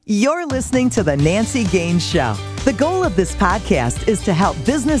You're listening to The Nancy Gaines Show. The goal of this podcast is to help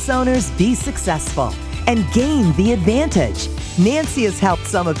business owners be successful and gain the advantage. Nancy has helped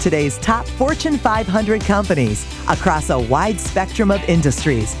some of today's top Fortune 500 companies across a wide spectrum of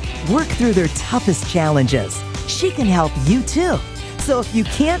industries work through their toughest challenges. She can help you too. So if you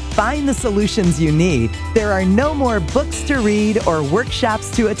can't find the solutions you need, there are no more books to read or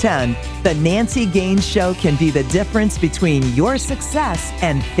workshops to attend. The Nancy Gaines Show can be the difference between your success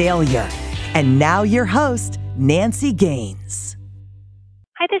and failure. And now your host, Nancy Gaines.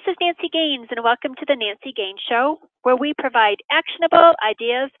 Hi, this is Nancy Gaines, and welcome to the Nancy Gaines Show, where we provide actionable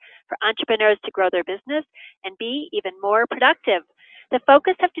ideas for entrepreneurs to grow their business and be even more productive. The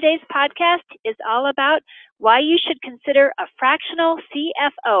focus of today's podcast is all about why you should consider a fractional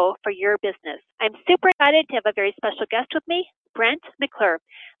CFO for your business. I'm super excited to have a very special guest with me, Brent McClure.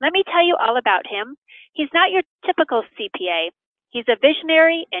 Let me tell you all about him. He's not your typical CPA. He's a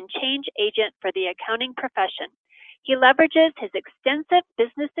visionary and change agent for the accounting profession. He leverages his extensive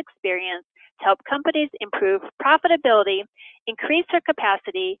business experience to help companies improve profitability, increase their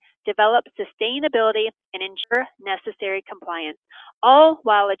capacity, develop sustainability, and ensure necessary compliance, all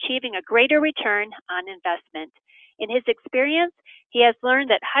while achieving a greater return on investment. In his experience, he has learned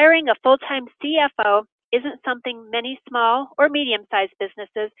that hiring a full-time CFO isn't something many small or medium-sized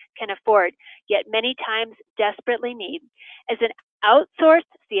businesses can afford, yet many times desperately need. As an outsourced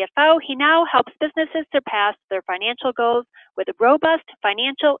CFO, he now helps businesses surpass their financial goals with robust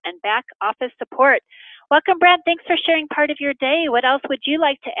financial and back office support. Welcome, Brent. Thanks for sharing part of your day. What else would you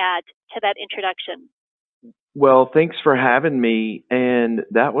like to add to that introduction? Well, thanks for having me. And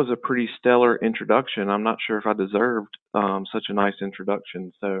that was a pretty stellar introduction. I'm not sure if I deserved such a nice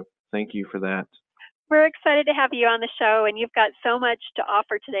introduction. So thank you for that. We're excited to have you on the show, and you've got so much to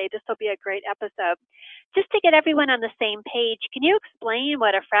offer today. This will be a great episode. Just to get everyone on the same page, can you explain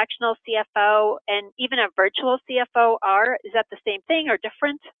what a fractional CFO and even a virtual CFO are? Is that the same thing or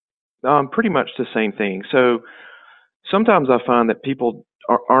different? Pretty much the same thing. So sometimes I find that people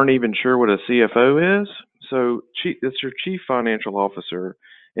aren't even sure what a CFO is. So it's your chief financial officer.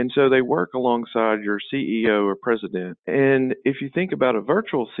 And so they work alongside your CEO or president. And if you think about a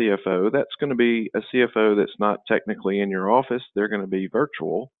virtual CFO, that's going to be a CFO that's not technically in your office. They're going to be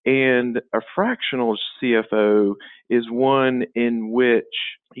virtual. And a fractional CFO is one in which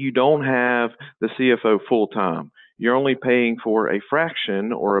you don't have the CFO full time. You're only paying for a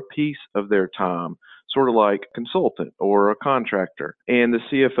fraction or a piece of their time, sort of like a consultant or a contractor. And the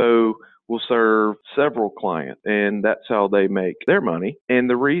CFO will serve several clients, and that's how they make their money. And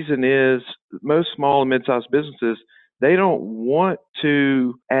the reason is most small and mid-sized businesses, they don't want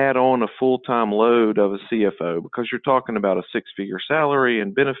to add on a full-time load of a CFO because you're talking about a six-figure salary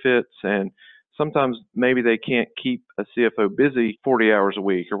and benefits, and sometimes maybe they can't keep a CFO busy 40 hours a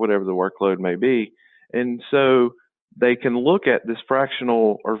week or whatever the workload may be. And so they can look at this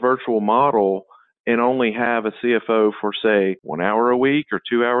fractional or virtual model and only have a CFO for, say, 1 hour a week or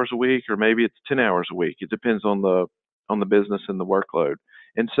 2 hours a week, or maybe it's 10 hours a week. It depends on the business and the workload.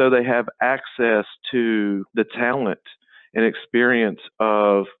 And so they have access to the talent and experience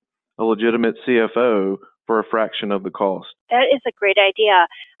of a legitimate CFO for a fraction of the cost. That is a great idea.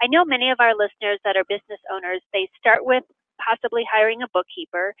 I know many of our listeners that are business owners, they start with possibly hiring a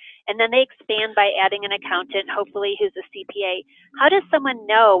bookkeeper, and then they expand by adding an accountant, hopefully who's a CPA. How does someone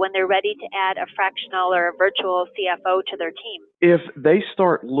know when they're ready to add a fractional or a virtual CFO to their team? If they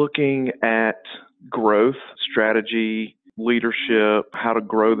start looking at growth, strategy, leadership, how to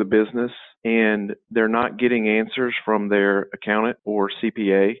grow the business, and they're not getting answers from their accountant or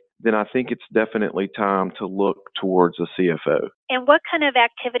CPA, then I think it's definitely time to look towards a CFO. And what kind of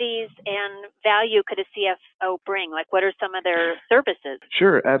activities and value could a CFO bring? Like, what are some of their services?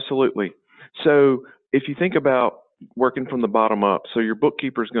 Sure, absolutely. So if you think about working from the bottom up, so your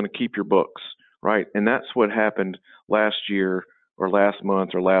bookkeeper is going to keep your books, right? And that's what happened last year or last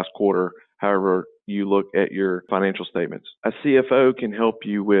month or last quarter, however you look at your financial statements. A CFO can help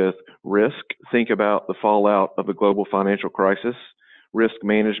you with risk. Think about the fallout of the global financial crisis. Risk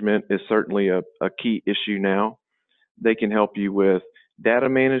management is certainly a key issue now. They can help you with data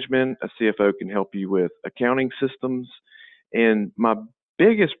management. A CFO can help you with accounting systems. And my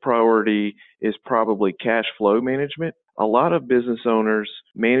biggest priority is probably cash flow management. A lot of business owners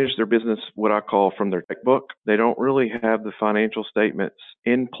manage their business, what I call from their checkbook. They don't really have the financial statements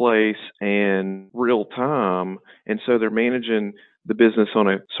in place and real time. And so they're managing the business on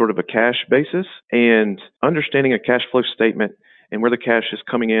a sort of a cash basis, and understanding a cash flow statement and where the cash is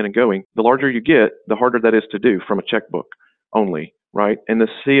coming in and going. The larger you get, the harder that is to do from a checkbook only, right? And the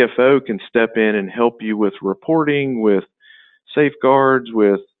CFO can step in and help you with reporting, with safeguards,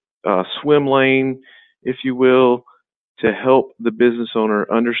 with swim lane, if you will, to help the business owner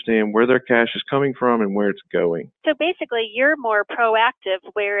understand where their cash is coming from and where it's going. So basically, you're more proactive,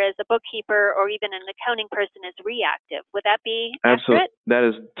 whereas a bookkeeper or even an accounting person is reactive. Would that be accurate? That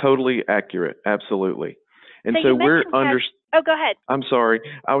is totally accurate. Absolutely. And so you we're mentioned Oh, go ahead. I'm sorry.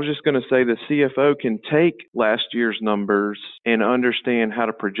 I was just going to say the CFO can take last year's numbers and understand how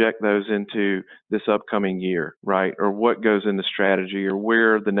to project those into this upcoming year, right? Or what goes into strategy or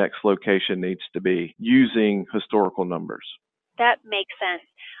where the next location needs to be using historical numbers. That makes sense.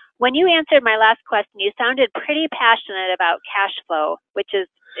 When you answered my last question, you sounded pretty passionate about cash flow, which is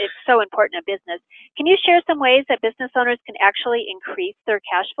it's so important in business. Can you share some ways that business owners can actually increase their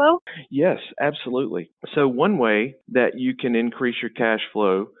cash flow? Yes, absolutely. So one way that you can increase your cash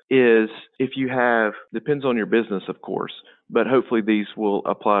flow is if you have, depends on your business, of course, but hopefully these will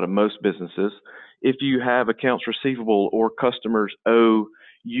apply to most businesses. If you have accounts receivable or customers owe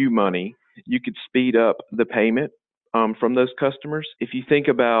you money, you could speed up the payment from those customers. If you think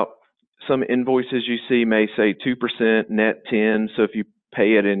about some invoices you see may say 2%, net 10. So if you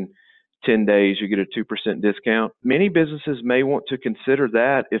pay it in 10 days, you get a 2% discount. Many businesses may want to consider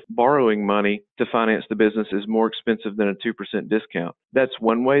that if borrowing money to finance the business is more expensive than a 2% discount. That's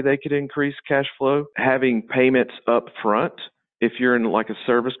one way they could increase cash flow. Having payments up front, if you're in like a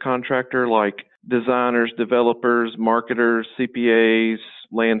service contractor, like designers, developers, marketers, CPAs,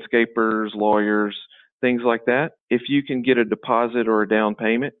 landscapers, lawyers, things like that, if you can get a deposit or a down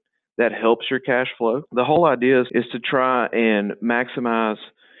payment, that helps your cash flow. The whole idea is to try and maximize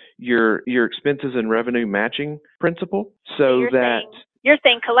your expenses and revenue matching principle so that you're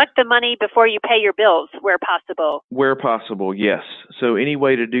saying collect the money before you pay your bills where possible. Where possible, yes. So any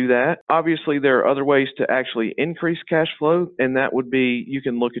way to do that. Obviously, there are other ways to actually increase cash flow, and that would be you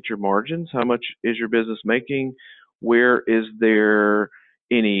can look at your margins. How much is your business making? Where is there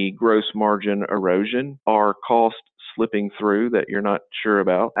any gross margin erosion or cost slipping through that you're not sure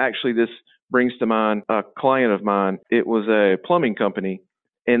about? Actually, this brings to mind a client of mine. It was a plumbing company,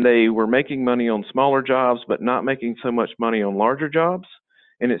 and they were making money on smaller jobs, but not making so much money on larger jobs.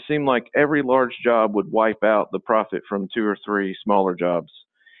 And it seemed like every large job would wipe out the profit from 2 or 3 smaller jobs.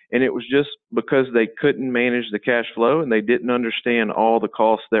 And it was just because they couldn't manage the cash flow and they didn't understand all the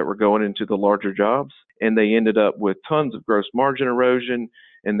costs that were going into the larger jobs. And they ended up with tons of gross margin erosion,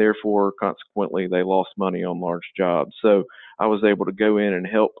 and therefore, consequently, they lost money on large jobs. So I was able to go in and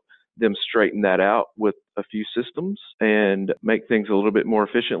help them straighten that out with a few systems and make things a little bit more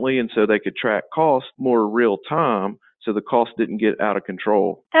efficiently, and so they could track costs more real time so the cost didn't get out of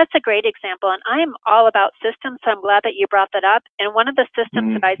control. That's a great example, and I'm all about systems, so I'm glad that you brought that up. And one of the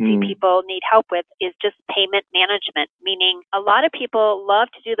systems that I see people need help with is just payment management, meaning a lot of people love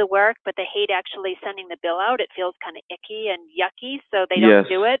to do the work, but they hate actually sending the bill out. It feels kind of icky and yucky, so they don't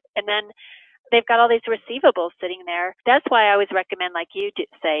do it. And then they've got all these receivables sitting there. That's why I always recommend, like you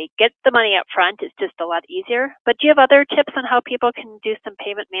say, get the money up front. It's just a lot easier. But do you have other tips on how people can do some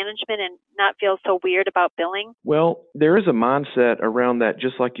payment management and not feel so weird about billing? Well, there is a mindset around that,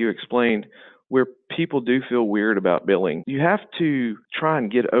 just like you explained, where people do feel weird about billing. You have to try and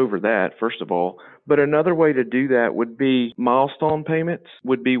get over that, first of all. But another way to do that would be milestone payments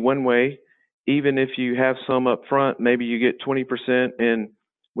would be one way. Even if you have some up front, maybe you get 20% and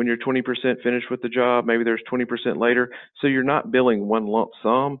when you're 20% finished with the job, maybe there's 20% later. So you're not billing one lump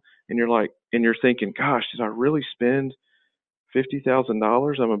sum, and you're thinking, gosh, did I really spend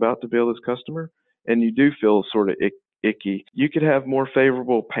 $50,000 I'm about to bill this customer? And you do feel sort of icky. You could have more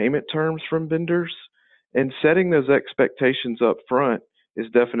favorable payment terms from vendors, and setting those expectations up front is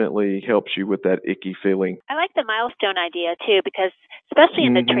definitely helps you with that icky feeling. I like the milestone idea too, because especially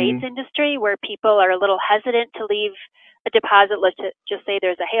in the trades industry where people are a little hesitant to leave a deposit, let's just say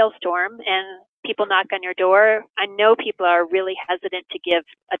there's a hailstorm and people knock on your door. I know people are really hesitant to give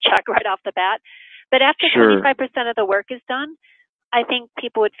a check right off the bat, but after 25% of the work is done, I think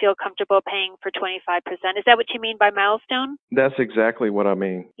people would feel comfortable paying for 25%. Is that what you mean by milestone? That's exactly what I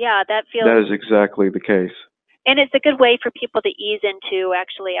mean. Yeah, that is exactly the case. And it's a good way for people to ease into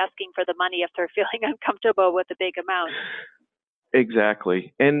actually asking for the money if they're feeling uncomfortable with a big amount.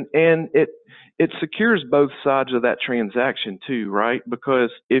 Exactly. And it secures both sides of that transaction too, right? Because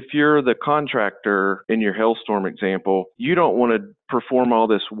if you're the contractor in your hailstorm example, you don't want to perform all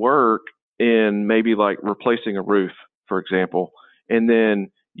this work in maybe like replacing a roof, for example, and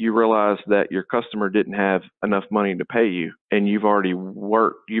then you realize that your customer didn't have enough money to pay you, and you've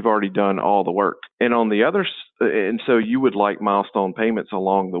already done all the work. And on the other, and so you would like milestone payments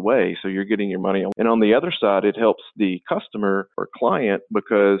along the way, so you're getting your money. And on the other side, it helps the customer or client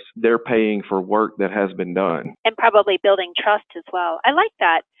because they're paying for work that has been done. And probably building trust as well. I like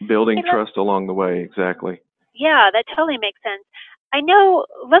that. Building trust along the way, exactly. Yeah, that totally makes sense. I know,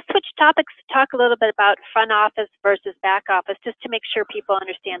 let's switch topics to talk a little bit about front office versus back office, just to make sure people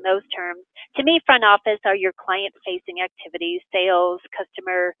understand those terms. To me, front office are your client-facing activities, sales,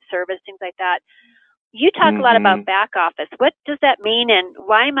 customer service, things like that. You talk a lot about back office. What does that mean, and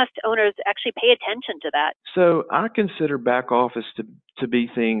why must owners actually pay attention to that? So I consider back office to be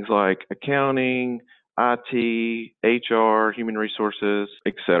things like accounting, IT, HR, human resources,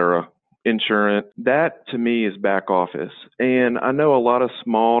 etc., insurance. That to me is back office. And I know a lot of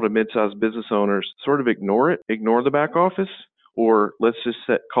small to mid-sized business owners sort of ignore the back office, or let's just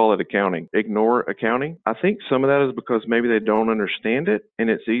call it accounting. Ignore accounting. I think some of that is because maybe they don't understand it, and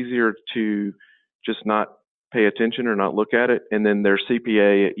it's easier to just not pay attention or not look at it. And then their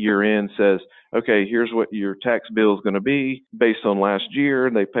CPA at year end says, okay, here's what your tax bill is going to be based on last year.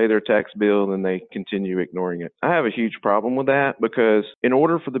 They pay their tax bill and then they continue ignoring it. I have a huge problem with that because in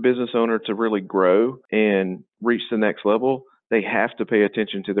order for the business owner to really grow and reach the next level, they have to pay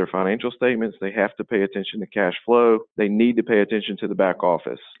attention to their financial statements. They have to pay attention to cash flow. They need to pay attention to the back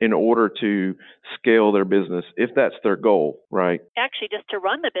office in order to scale their business, if that's their goal, right? Actually, just to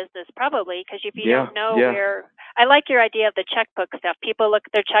run the business, probably, because if you don't know where, I like your idea of the checkbook stuff. People look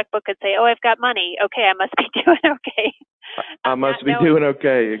at their checkbook and say, oh, I've got money. Okay, I must be doing okay. I must be doing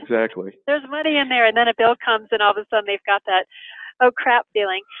okay, exactly. There's money in there, and then a bill comes, and all of a sudden they've got that, oh, crap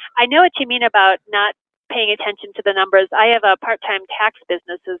feeling. I know what you mean about not paying attention to the numbers. I have a part-time tax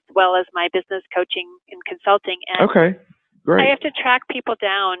business as well as my business coaching and consulting. And okay, great. I have to track people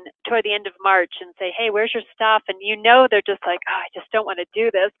down toward the end of March and say, hey, where's your stuff? And you know they're just like, oh, I just don't want to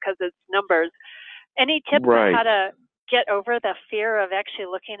do this because it's numbers. Any tips on how to get over the fear of actually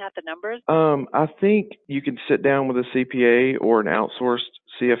looking at the numbers? I think you can sit down with a CPA or an outsourced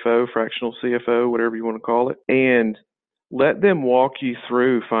CFO, fractional CFO, whatever you want to call it, and let them walk you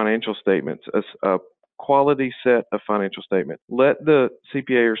through financial statements, a quality set of financial statements. Let the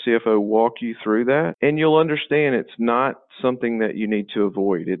CPA or CFO walk you through that, and you'll understand it's not something that you need to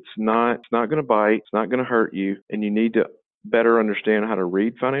avoid. It's not going to bite. It's not going to hurt you, and you need to better understand how to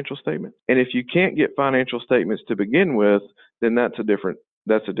read financial statements. And if you can't get financial statements to begin with, then that's a different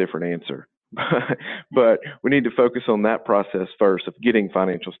answer. But we need to focus on that process first of getting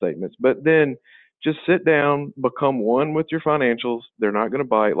financial statements. But then just sit down, become one with your financials. They're not going to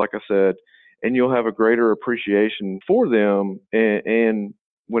bite, like I said, and you'll have a greater appreciation for them. And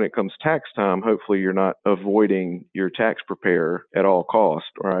when it comes tax time, hopefully you're not avoiding your tax preparer at all costs,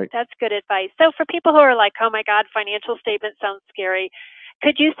 right? That's good advice. So for people who are like, oh my God, financial statement sounds scary,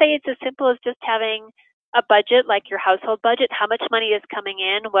 could you say it's as simple as just having a budget, like your household budget? How much money is coming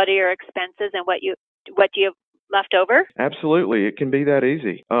in? What are your expenses, and what do you have left over? Absolutely. It can be that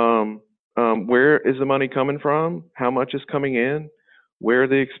easy. Where is the money coming from? How much is coming in? Where are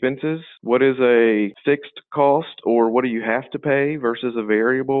the expenses? What is a fixed cost, or what do you have to pay versus a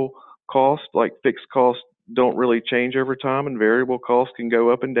variable cost? Like fixed costs don't really change over time, and variable costs can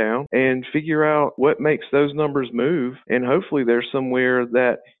go up and down, and figure out what makes those numbers move. And hopefully there's somewhere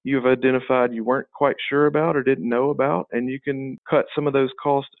that you've identified you weren't quite sure about or didn't know about, and you can cut some of those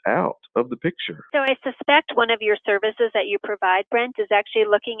costs out of the picture. So I suspect one of your services that you provide, Brent, is actually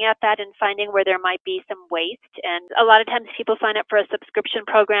looking at that and finding where there might be some waste. And a lot of times people sign up for a subscription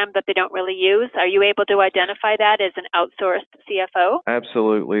program that they don't really use. Are you able to identify that as an outsourced CFO?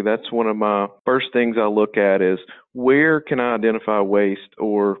 Absolutely. That's one of my first things I look at is where can I identify waste,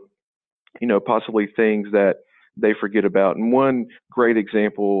 or possibly things that they forget about. And one great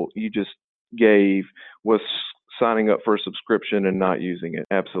example you just gave was signing up for a subscription and not using it.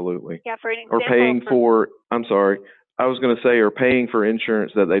 Absolutely. Yeah, for an example. Or paying or paying for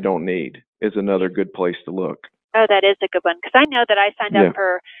insurance that they don't need is another good place to look. Oh, that is a good one. Because I know that I signed up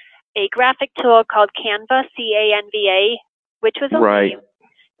for a graphic tool called Canva, CANVA, which was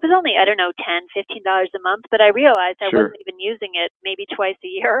only, I don't know, $10, $15 a month, but I realized I wasn't even using it maybe twice a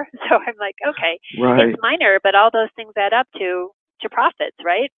year. So I'm like, okay, it's minor, but all those things add up to profits,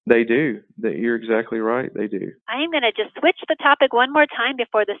 right? They do. You're exactly right. They do. I am going to just switch the topic one more time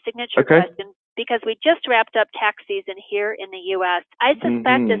before the signature question, because we just wrapped up tax season here in the U.S. I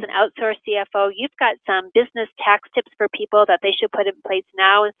suspect as an outsourced CFO, you've got some business tax tips for people that they should put in place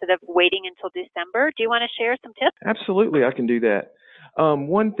now instead of waiting until December. Do you want to share some tips? Absolutely. I can do that.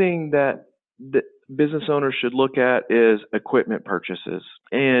 One thing that that business owners should look at is equipment purchases.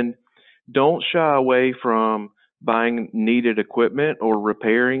 And don't shy away from buying needed equipment or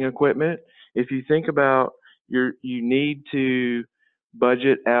repairing equipment. If you think about you need to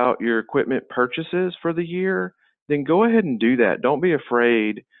budget out your equipment purchases for the year, then go ahead and do that. Don't be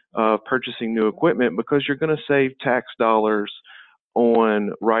afraid of purchasing new equipment because you're going to save tax dollars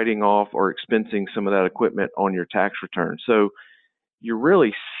on writing off or expensing some of that equipment on your tax return. So you're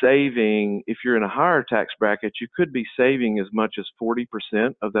really saving, if you're in a higher tax bracket, you could be saving as much as 40%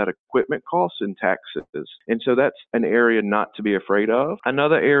 of that equipment cost in taxes. And so that's an area not to be afraid of.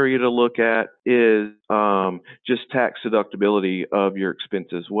 Another area to look at is just tax deductibility of your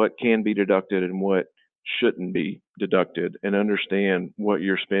expenses, what can be deducted and what shouldn't be deducted, and understand what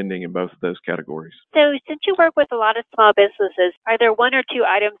you're spending in both of those categories. So since you work with a lot of small businesses, are there one or two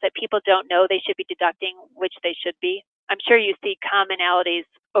items that people don't know they should be deducting, which they should be? I'm sure you see commonalities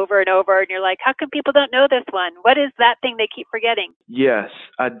over and over, and you're like, how come people don't know this one? What is that thing they keep forgetting? Yes,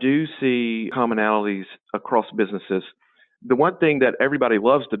 I do see commonalities across businesses. The one thing that everybody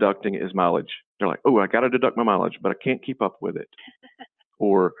loves deducting is mileage. They're like, oh, I got to deduct my mileage, but I can't keep up with it.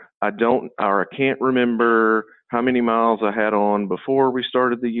 Or I can't remember how many miles I had on before we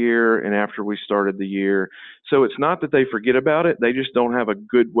started the year and after we started the year. So it's not that they forget about it, they just don't have a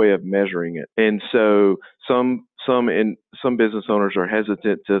good way of measuring it. And so some business owners are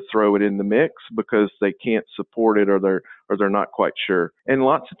hesitant to throw it in the mix because they can't support it or they're not quite sure. And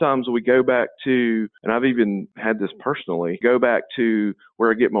lots of times we go back to, and I've even had this personally, go back to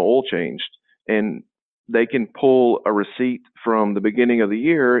where I get my oil changed, and they can pull a receipt from the beginning of the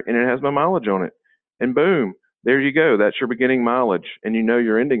year and it has my mileage on it. And boom, there you go. That's your beginning mileage, and you know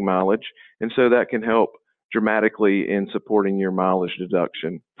your ending mileage. And so that can help dramatically in supporting your mileage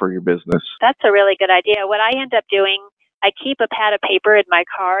deduction for your business. That's a really good idea. What I end up doing, I keep a pad of paper in my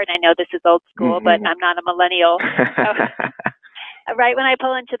car, and I know this is old school, but I'm not a millennial. So, right when I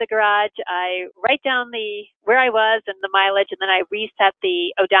pull into the garage, I write down where I was and the mileage, and then I reset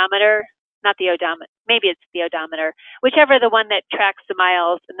the odometer. Not the odometer, maybe it's the odometer, whichever the one that tracks the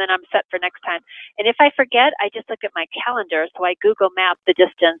miles, and then I'm set for next time. And if I forget, I just look at my calendar, so I Google map the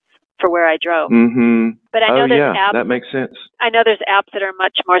distance for where I drove. Mm-hmm. But I know there's apps. That makes sense. I know there's apps that are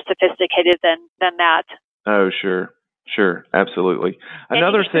much more sophisticated than that. Oh, sure, absolutely.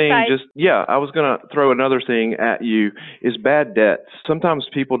 Another thing, I was going to throw another thing at you is bad debts. Sometimes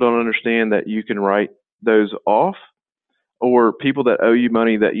people don't understand that you can write those off, or people that owe you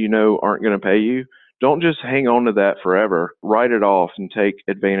money that you know aren't going to pay you. Don't just hang on to that forever. Write it off and take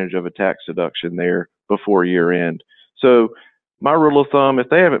advantage of a tax deduction there before year end. So my rule of thumb, if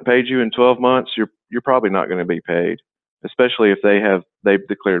they haven't paid you in 12 months, you're probably not going to be paid, especially if they've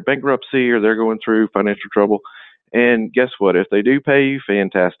declared bankruptcy or they're going through financial trouble. And guess what? If they do pay you,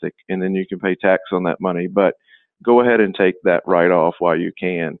 fantastic, and then you can pay tax on that money. But go ahead and take that write-off while you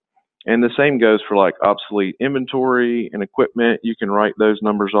can. And the same goes for like obsolete inventory and equipment. You can write those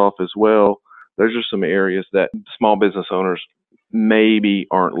numbers off as well. Those are some areas that small business owners maybe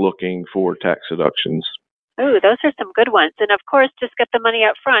aren't looking for tax deductions. Oh, those are some good ones. And of course, just get the money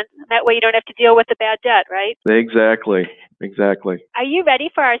up front. That way you don't have to deal with the bad debt, right? Exactly. Are you ready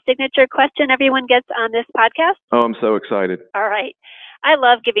for our signature question everyone gets on this podcast? Oh, I'm so excited. All right. I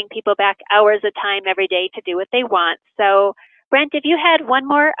love giving people back hours of time every day to do what they want. So Brent, if you had one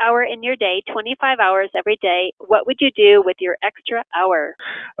more hour in your day, 25 hours every day, what would you do with your extra hour?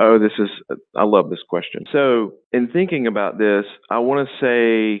 Oh, I love this question. So in thinking about this, I want to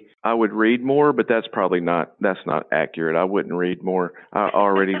say I would read more, but that's not accurate. I wouldn't read more. I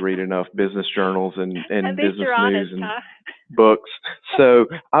already read enough business journals and business news and books. So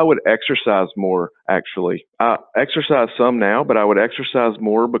I would exercise more, actually. I exercise some now, but I would exercise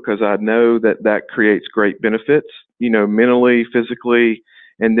more because I know that creates great benefits, mentally, physically,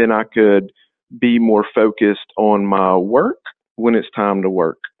 and then I could be more focused on my work when it's time to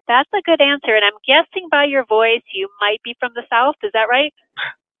work. That's a good answer. And I'm guessing by your voice, you might be from the South. Is that right?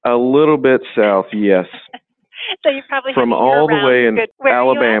 A little bit south, yes. So you probably from all the way in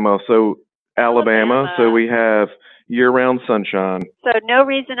Alabama. So Alabama. So we have year-round sunshine. So no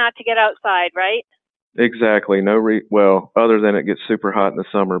reason not to get outside, right? Exactly. Well, other than it gets super hot in the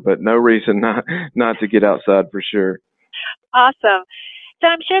summer, but no reason not to get outside for sure. Awesome. So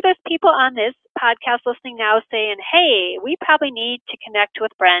I'm sure there's people on this podcast listening now saying, hey, we probably need to connect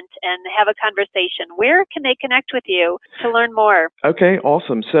with Brent and have a conversation. Where can they connect with you to learn more? Okay,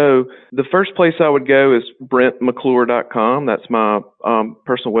 awesome. So the first place I would go is brentmcclure.com. That's my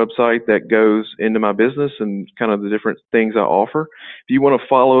personal website that goes into my business and kind of the different things I offer. If you want to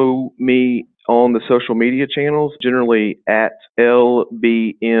follow me on the social media channels, generally at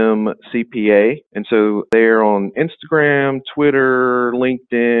LBM CPA. And so they're on Instagram, Twitter,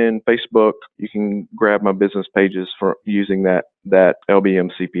 LinkedIn, Facebook. You can grab my business pages for using that LBM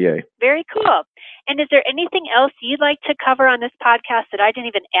CPA. Very cool. And is there anything else you'd like to cover on this podcast that I didn't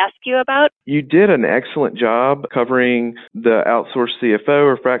even ask you about? You did an excellent job covering the outsourced CFO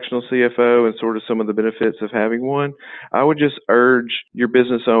or fractional CFO and sort of some of the benefits of having one. I would just urge your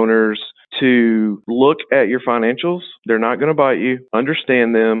business owners to look at your financials. They're not going to bite you.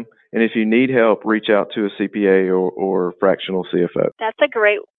 Understand them. And if you need help, reach out to a CPA or fractional CFO. That's a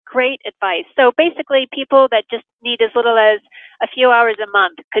great advice. So basically, people that just need as little as a few hours a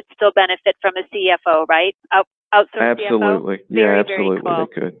month could still benefit from a CFO, right? Outsourced Absolutely. CFO? Very, absolutely. very cool.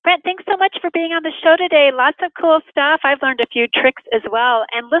 They could. Brent, thanks so much for being on the show today. Lots of cool stuff. I've learned a few tricks as well.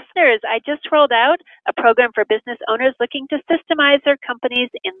 And listeners, I just rolled out a program for business owners looking to systemize their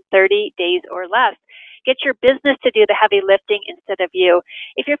companies in 30 days or less. Get your business to do the heavy lifting instead of you.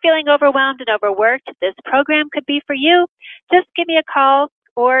 If you're feeling overwhelmed and overworked, this program could be for you. Just give me a call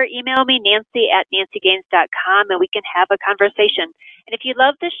or email me, Nancy@nancygaines.com, and we can have a conversation. And if you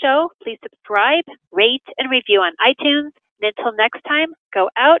love the show, please subscribe, rate, and review on iTunes. And until next time, go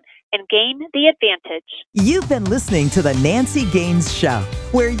out and gain the advantage. You've been listening to The Nancy Gaines Show,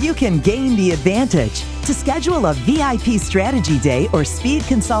 where you can gain the advantage. To schedule a VIP strategy day or speed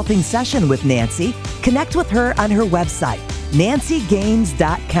consulting session with Nancy, connect with her on her website,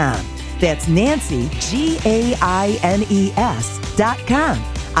 nancygaines.com. That's Nancy, GAINES.com.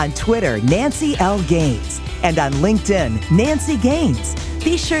 On Twitter, Nancy L. Gaines. And on LinkedIn, Nancy Gaines.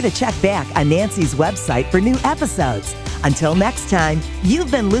 Be sure to check back on Nancy's website for new episodes. Until next time, you've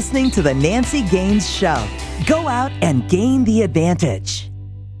been listening to The Nancy Gaines Show. Go out and gain the advantage.